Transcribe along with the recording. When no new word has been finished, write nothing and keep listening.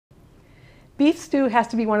Beef stew has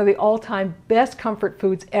to be one of the all-time best comfort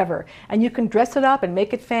foods ever. And you can dress it up and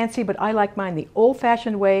make it fancy, but I like mine the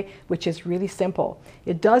old-fashioned way, which is really simple.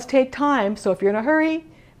 It does take time, so if you're in a hurry,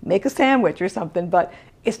 make a sandwich or something, but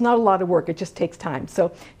it's not a lot of work, it just takes time.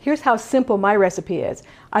 So here's how simple my recipe is.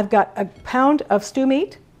 I've got a pound of stew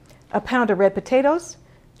meat, a pound of red potatoes,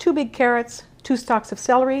 2 big carrots, 2 stalks of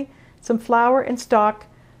celery, some flour and stock,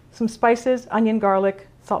 some spices, onion, garlic,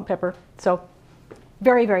 salt and pepper. So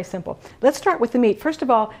very, very simple. Let's start with the meat. First of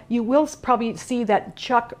all, you will probably see that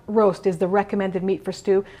chuck roast is the recommended meat for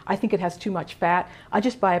stew. I think it has too much fat. I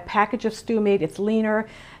just buy a package of stew meat. It's leaner,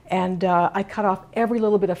 and I cut off every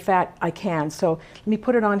little bit of fat I can. So let me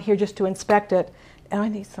put it on here just to inspect it. And I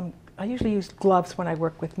need some, I usually use gloves when I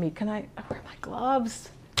work with meat. Can I wear my gloves?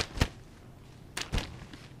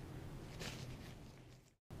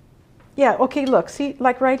 Yeah, okay, look, see,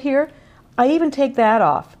 like right here, I even take that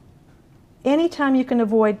off. Anytime you can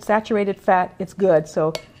avoid saturated fat, it's good.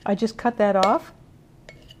 So I just cut that off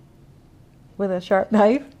with a sharp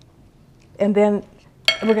knife, and then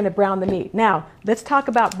we're going to brown the meat. Now, let's talk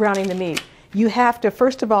about browning the meat. You have to,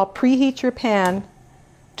 first of all, preheat your pan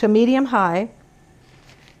to medium-high,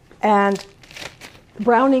 and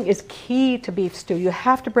browning is key to beef stew. You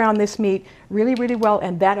have to brown this meat really, really well,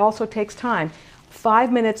 and that also takes time.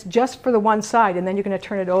 5 minutes just for the one side, and then you're going to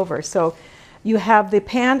turn it over. So you have the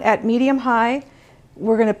pan at medium-high.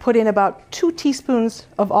 We're going to put in about 2 teaspoons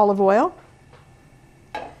of olive oil.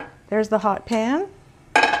 There's the hot pan.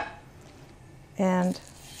 And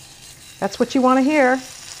that's what you want to hear.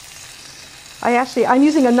 I'm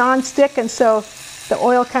using a non-stick, and so the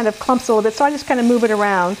oil kind of clumps a little bit, so I just kind of move it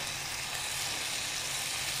around.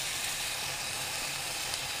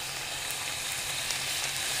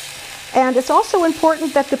 And it's also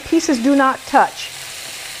important that the pieces do not touch,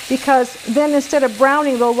 because then instead of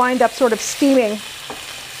browning, they'll wind up sort of steaming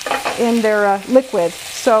in their liquid.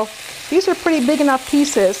 So these are pretty big enough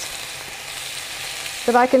pieces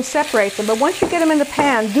that I can separate them. But once you get them in the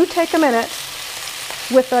pan, do take a minute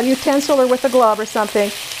with a utensil or with a glove or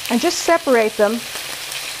something, and just separate them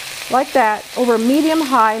like that over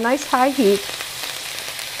medium-high, nice high heat.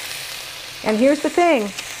 And here's the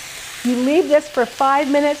thing. You leave this for 5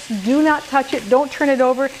 minutes, do not touch it, don't turn it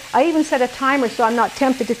over. I even set a timer so I'm not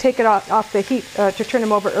tempted to take it off the heat to turn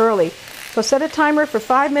them over early. So set a timer for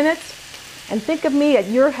 5 minutes, and think of me at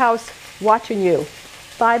your house watching you.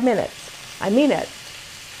 5 minutes. I mean it.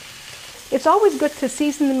 It's always good to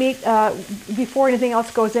season the meat before anything else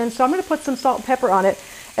goes in, so I'm going to put some salt and pepper on it,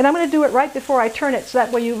 and I'm going to do it right before I turn it, so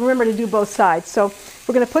that way you remember to do both sides. So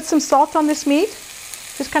we're going to put some salt on this meat,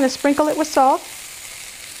 just kind of sprinkle it with salt.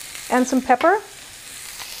 And some pepper.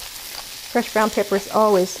 Fresh ground pepper is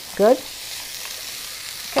always good.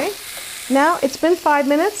 Okay, now it's been 5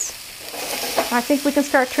 minutes. I think we can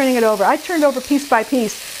start turning it over. I turned over piece by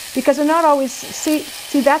piece because they're not always, see,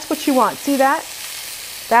 that's what you want. See that?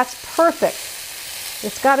 That's perfect.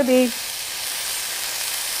 It's got to be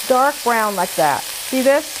dark brown like that. See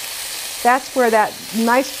this? That's where that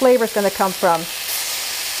nice flavor is going to come from.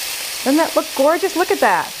 Doesn't that look gorgeous? Look at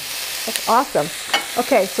that. That's awesome.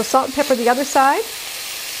 Okay, so salt and pepper the other side.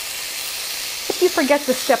 If you forget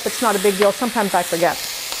this step, it's not a big deal. Sometimes I forget.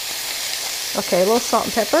 Okay, a little salt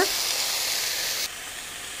and pepper.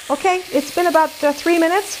 Okay, it's been about 3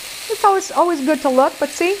 minutes. It's always good to look, but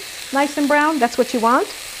see, nice and brown, that's what you want.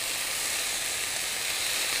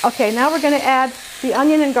 Okay, now we're going to add the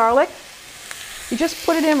onion and garlic. You just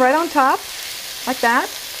put it in right on top, like that.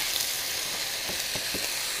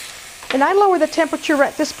 And I lower the temperature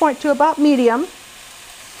at this point to about medium.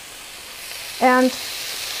 And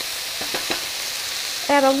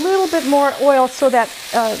add a little bit more oil so that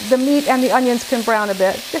the meat and the onions can brown a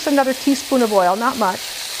bit. Just another teaspoon of oil, not much.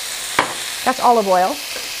 That's olive oil.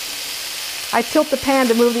 I tilt the pan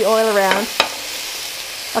to move the oil around.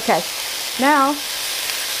 Okay, now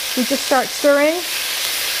we just start stirring.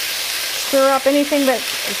 Stir up anything that's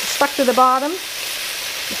stuck to the bottom.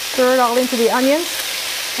 Stir it all into the onions.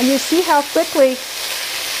 And you see how quickly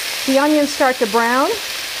the onions start to brown.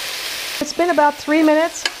 It's been about 3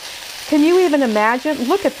 minutes. Can you even imagine?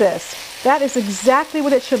 Look at this. That is exactly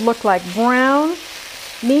what it should look like. Brown,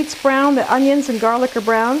 meat's brown, the onions and garlic are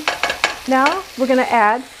brown. Now we're going to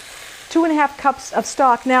add 2½ cups of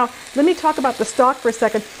stock. Now let me talk about the stock for a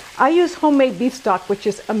second. I use homemade beef stock, which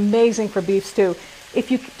is amazing for beef stew.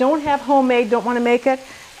 If you don't have homemade, don't want to make it,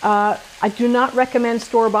 I do not recommend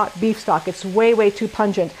store-bought beef stock. It's way, way too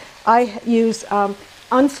pungent. I use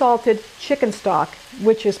unsalted chicken stock,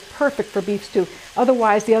 which is perfect for beef stew.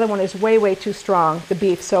 Otherwise, the other one is way, way too strong, the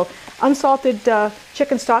beef. So unsalted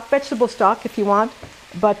chicken stock, vegetable stock if you want.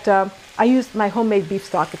 But I used my homemade beef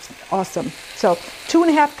stock. It's awesome. So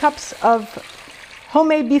 2.5 cups of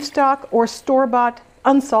homemade beef stock or store-bought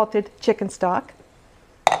unsalted chicken stock.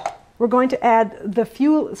 We're going to add the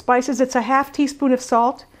few spices. It's a 1/2 teaspoon of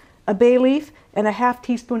salt, a bay leaf, and a 1/2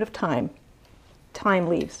 teaspoon of thyme. Thyme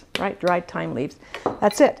leaves, right? Dried thyme leaves.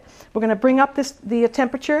 That's it. We're going to bring up the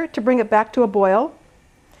temperature to bring it back to a boil.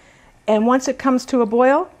 And once it comes to a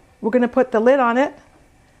boil, we're going to put the lid on it.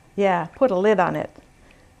 Yeah, put a lid on it.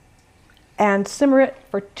 And simmer it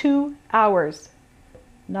for 2 hours.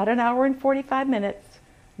 Not 1 hour and 45 minutes,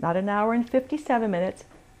 not 1 hour and 57 minutes,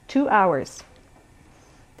 2 hours.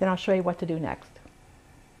 Then I'll show you what to do next.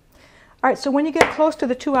 All right, so when you get close to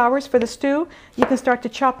the 2 hours for the stew, you can start to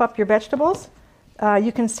chop up your vegetables.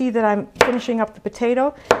 You can see that I'm finishing up the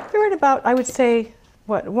potato. They're at about, I would say,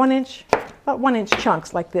 what, 1 inch? About 1 inch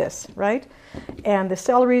chunks like this, right? And the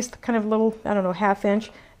celery's kind of little, I don't know, 1/2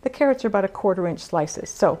 inch. The carrots are about 1/4 inch slices.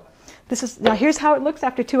 So this is, now here's how it looks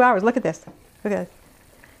after 2 hours. Look at this. Look at it.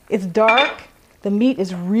 It's dark. The meat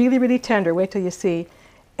is really, really tender. Wait till you see.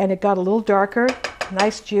 And it got a little darker.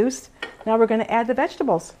 Nice juice. Now we're going to add the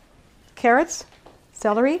vegetables. Carrots,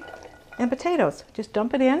 celery, and potatoes. Just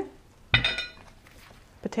dump it in.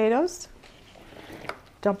 Potatoes.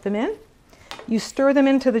 Dump them in. You stir them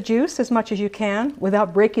into the juice as much as you can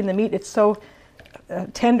without breaking the meat. It's so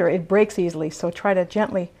tender, it breaks easily. So try to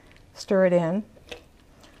gently stir it in.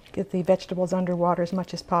 Get the vegetables underwater as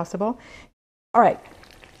much as possible. All right.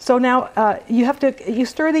 So now you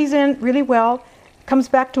stir these in really well. Comes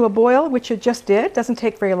back to a boil, which it just did. Doesn't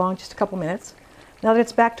take very long, just a couple minutes. Now that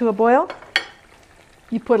it's back to a boil,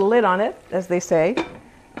 you put a lid on it, as they say.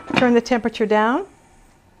 Turn the temperature down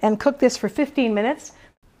and cook this for 15 minutes.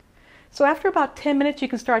 So after about 10 minutes, you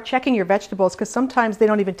can start checking your vegetables because sometimes they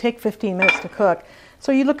don't even take 15 minutes to cook.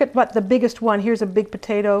 So you look at what the biggest one. Here's a big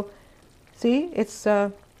potato. See, it's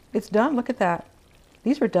done. Look at that.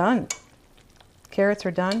 These are done. Carrots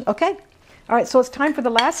are done. Okay. All right, so it's time for the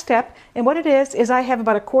last step. And what it is I have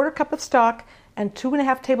about 1/4 cup of stock and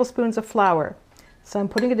 2.5 tablespoons of flour. So I'm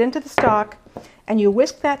putting it into the stock, and you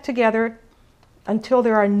whisk that together until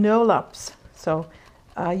there are no lumps. So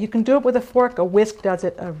you can do it with a fork. A whisk does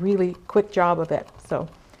it a really quick job of it. So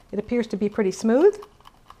it appears to be pretty smooth.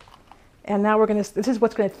 And now this is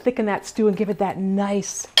what's going to thicken that stew and give it that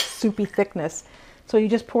nice soupy thickness. So you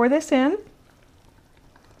just pour this in,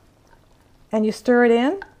 and you stir it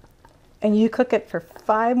in, and you cook it for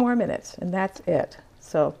 5 more minutes, and that's it.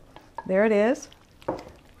 So there it is.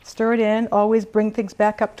 Stir it in. Always bring things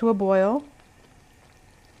back up to a boil.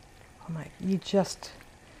 Oh my,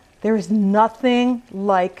 there is nothing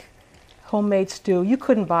like homemade stew. You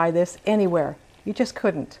couldn't buy this anywhere. You just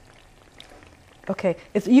couldn't. Okay,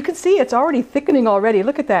 you can see it's already thickening already.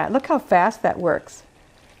 Look at that. Look how fast that works.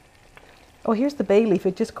 Oh, here's the bay leaf.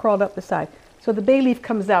 It just crawled up the side. So the bay leaf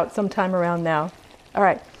comes out sometime around now. All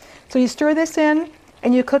right. So you stir this in,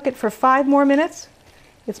 and you cook it for 5 more minutes.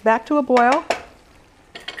 It's back to a boil.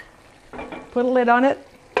 Put a lid on it.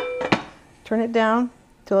 Turn it down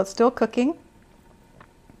till it's still cooking.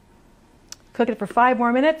 Cook it for 5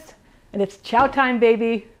 more minutes, and it's chow time,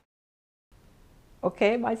 baby.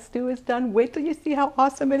 Okay, my stew is done. Wait till you see how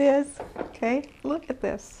awesome it is. Okay, look at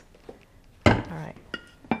this. All right,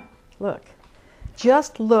 look.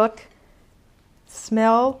 Just look,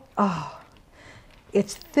 smell. Oh,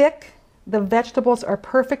 it's thick. The vegetables are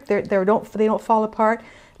perfect. They don't fall apart.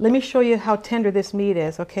 Let me show you how tender this meat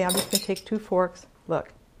is. Okay, I'm just going to take 2 forks. Look.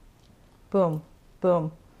 Boom,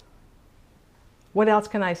 boom. What else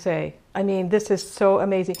can I say? I mean, this is so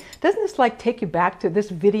amazing. Doesn't this like take you back to this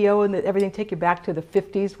video and everything, take you back to the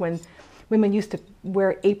 50s when women used to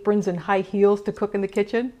wear aprons and high heels to cook in the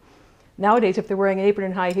kitchen? Nowadays, if they're wearing an apron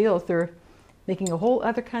and high heels, they're making a whole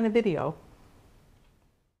other kind of video.